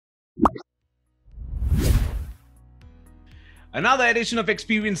Another edition of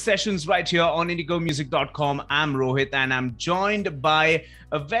Xperience Sessions right here on indigomusic.com. I'm Rohit and I'm joined by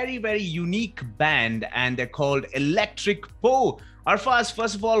a very, very unique band, and they're called Electrik-Pô. Arfaz,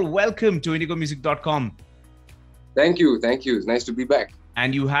 first of all, welcome to indigomusic.com. Thank you. Thank you. It's nice to be back.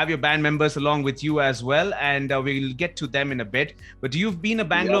 And you have your band members along with you as well, and we'll get to them in a bit. But you've been a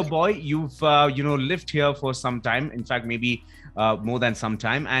Bangalore boy. You've lived here for some time. In fact, maybe more than some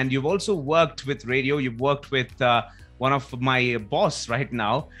time. And you've also worked with radio. You've worked with one of my boss right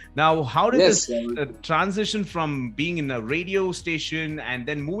now. Now, how did this transition from being in a radio station and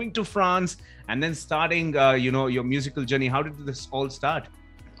then moving to France and then starting, your musical journey? How did this all start?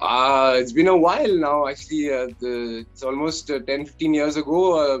 It's been a while now, actually. It's almost 10-15 years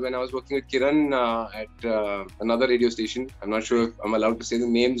ago when I was working with Kiran at another radio station. I'm not sure if I'm allowed to say the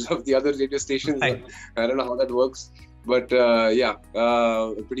names of the other radio stations. I don't know how that works. But a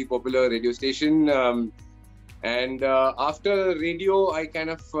pretty popular radio station. And after radio, I kind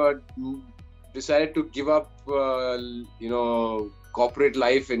of decided to give up, corporate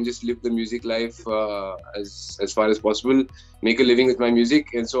life and just live the music life as far as possible, make a living with my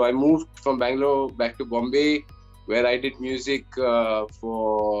music. And so I moved from Bangalore back to Bombay, where I did music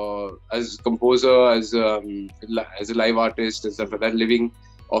as composer, as a live artist and stuff like that, living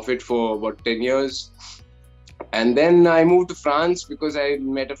off it for about 10 years. And then I moved to France because I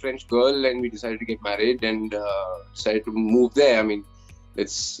met a French girl and we decided to get married and decided to move there. I mean,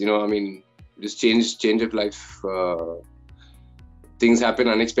 it's, just change of life. Things happen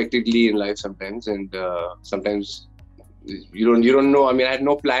unexpectedly in life sometimes, and sometimes you don't know. I mean, I had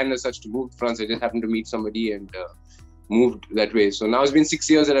no plan as such to move to France. I just happened to meet somebody and moved that way. So now it's been 6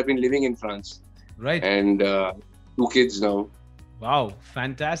 years that I've been living in France. Right. And 2 kids now. Wow,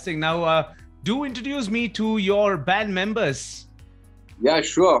 fantastic. Now, do introduce me to your band members. Yeah,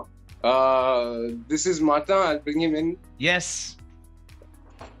 sure. This is Martha. I'll bring him in. Yes.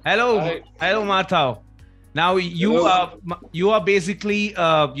 Hello. Hi. Hello, Martha. Now you are basically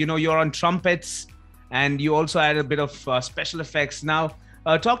you're on trumpets, and you also add a bit of special effects. Now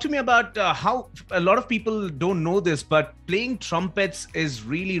talk to me about how a lot of people don't know this, but playing trumpets is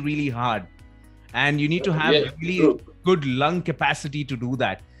really, really hard, and you need to have really good lung capacity to do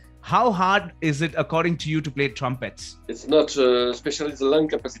that. How hard is it according to you to play trumpets? It's not especially the lung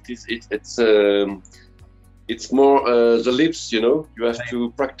capacities. It's more the lips. You have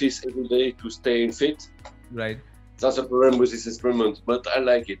to practice every day to stay fit. Right. That's a problem with this experiment, but I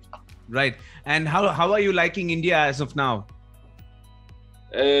like it. Right. And how are you liking India as of now?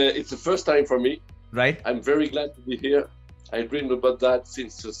 It's the first time for me. Right. I'm very glad to be here. I dreamed about that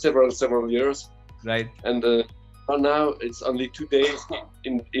since several years. Right. And now it's only 2 days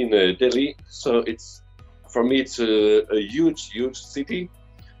in Delhi, so for me it's a huge city,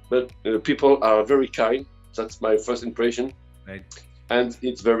 but people are very kind. That's my first impression. Right. And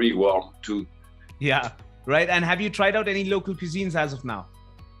it's very warm too. Yeah. Right. And have you tried out any local cuisines as of now?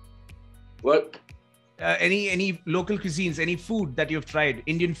 What? Any local cuisines, any food that you've tried,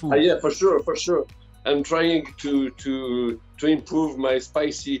 Indian food? Yeah, for sure. I'm trying to improve my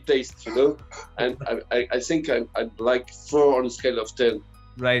spicy taste, and I think I'd like 4 on a scale of 10.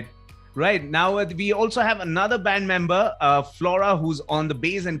 Right. Now we also have another band member, Flora, who's on the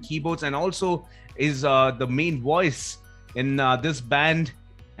bass and keyboards, and also is the main voice in this band.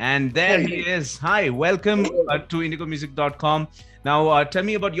 And there he is. Hi, welcome to indigomusic.com. Now, tell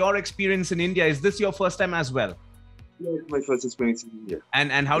me about your experience in India. Is this your first time as well? Yeah, it's my first experience in India.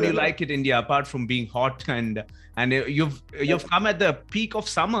 And how do you like it, India, apart from being hot? And you've come at the peak of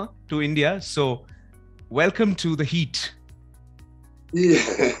summer to India. So welcome to the heat. Yeah,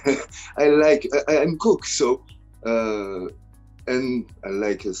 I'm cook, so and I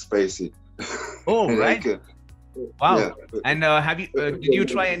like spicy. Oh, right. Wow. Yeah. And did you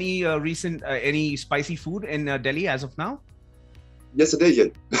try any recent any spicy food in Delhi as of now? Yesterday, yeah.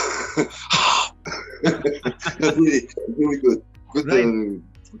 Not really, really good. Good. Right.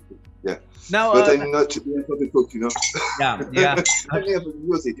 Yeah. Now, but I'm not a cook, Yeah. I have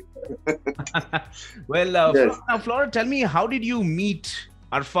music. Well, yes. Now, Flora, tell me, how did you meet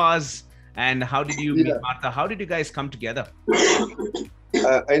Arfaz, and how did you meet Martha? How did you guys come together?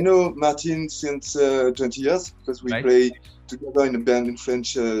 I know Martin since 20 years because we play together in a band in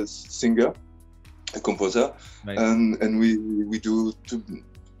French, singer, a composer, and we do too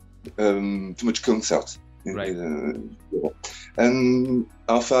much concerts. And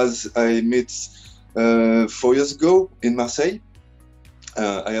Arfaz I met 4 years ago in Marseille.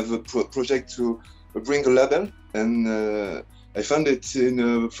 I have a project to bring a label, and I found it in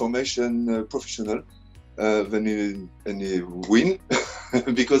a formation professional. When he win,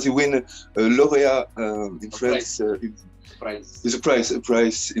 because he win a laureate in France. It's a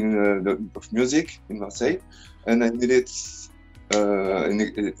prize in of music in Marseille, and I did it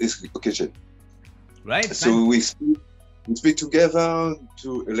in this occasion. Right. So we speak together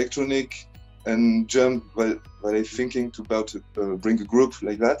to electronic and jump while I thinking about bring a group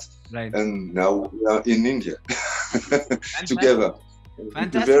like that. Right. And now we are in India together.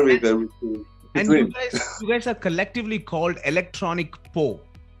 Fantastic. Very, very cool. And you guys are collectively called Electrik-Pô.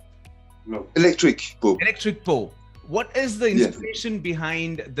 No. Electrik-Pô. Electrik-Pô. What is the inspiration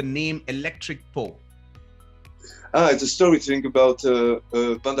behind the name Electrik-Pô? It's a storytelling about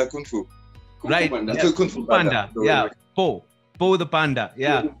panda kung fu. Right. Kung fu panda. Yeah. Po the panda.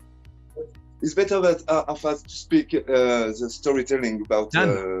 Yeah. It's better that Arfaz to speak the storytelling about.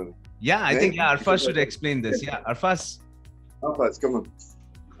 Yeah, I think Arfaz should explain this. Yeah, Arfaz, come on.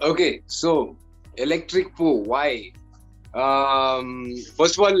 Okay, so Electrik-Pô, why?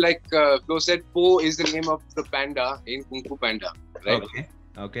 First of all, like Flo said, Po is the name of the panda in Kung Fu Panda, right?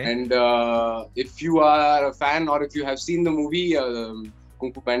 Okay. And if you are a fan or if you have seen the movie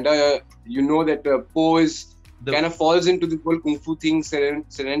Kung Fu Panda, you know that Po is kind of falls into the whole Kung Fu thing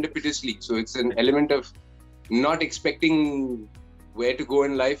serendipitously. So it's an element of not expecting where to go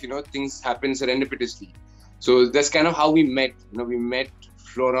in life. You know, things happen serendipitously. So that's kind of how we met. You know, we met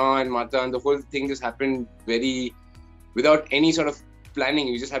Florent and Martha, and the whole thing just happened without any sort of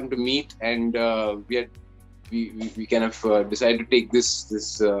planning. We just happened to meet, and we kind of decided to take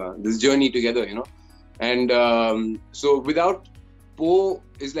this journey together, you know. And so without Po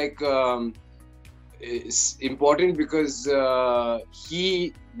is like is important because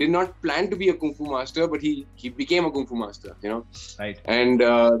he did not plan to be a Kung Fu master, but he became a Kung Fu master, you know. Right. And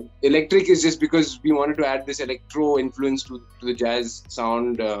Electric is just because we wanted to add this electro influence to the jazz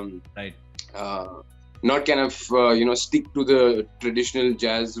sound. Right. Not kind of stick to the traditional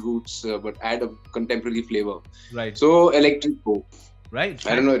jazz roots, but add a contemporary flavor. Right. So Electrik-Pô. Right.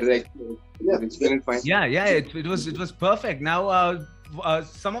 I don't know. Explain it fine. Yeah. It was perfect. Now,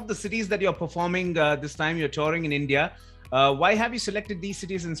 some of the cities that you're performing this time, you're touring in India. Why have you selected these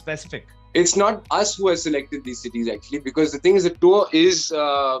cities in specific? It's not us who has selected these cities actually, because the thing is, the tour is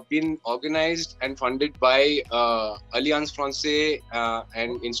been organized and funded by Alliance Française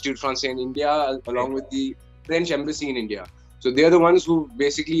and Institut Français in India, along with the French Embassy in India. So they are the ones who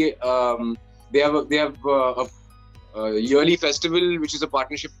basically they have a yearly festival, which is a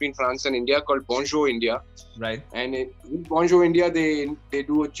partnership between France and India called Bonjour India. Right. And in Bonjour India, they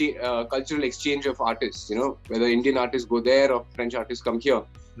do a cultural exchange of artists. You know, whether Indian artists go there or French artists come here.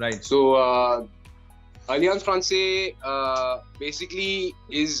 Right. So Alliance Française basically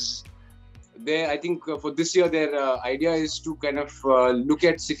is there. I think for this year, their idea is to kind of look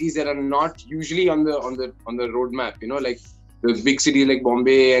at cities that are not usually on the roadmap. You know, like the big cities like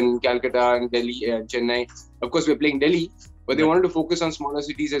Bombay and Calcutta and Delhi and Chennai. Of course, we're playing Delhi, but they wanted to focus on smaller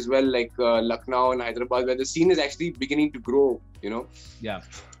cities as well, like Lucknow and Hyderabad, where the scene is actually beginning to grow. You know. Yeah.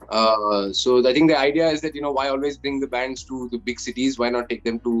 So I think the idea is that, you know, why always bring the bands to the big cities? Why not take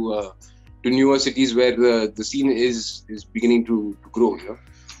them to newer cities where the scene is beginning to grow? You know.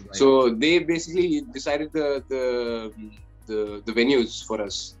 Right. So they basically decided the venues for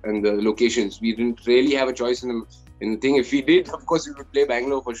us and the locations. We didn't really have a choice in the thing. If we did, of course, we would play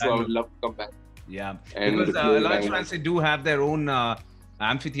Bangalore for sure. I would love to come back. Yeah, and because Alliance Française do have their own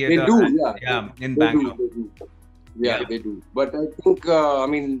amphitheater. They do, in Bangalore. Yeah, they do. But I think, I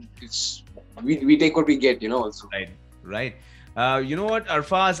mean, it's we take what we get, you know. Also. Right. You know what,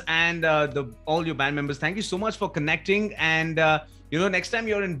 Arfaz and all your band members, thank you so much for connecting. And next time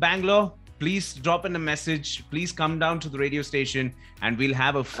you're in Bangalore, please drop in a message. Please come down to the radio station, and we'll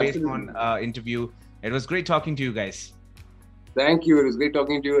have a face-on interview. It was great talking to you guys. Thank you. It was great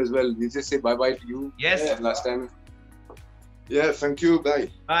talking to you as well. We just say bye-bye to you. Yes. Last time. Yeah, thank you. Bye.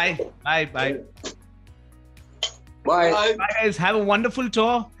 Bye. Bye, guys. Have a wonderful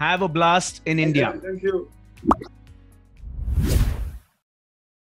tour. Have a blast in India. Thank you.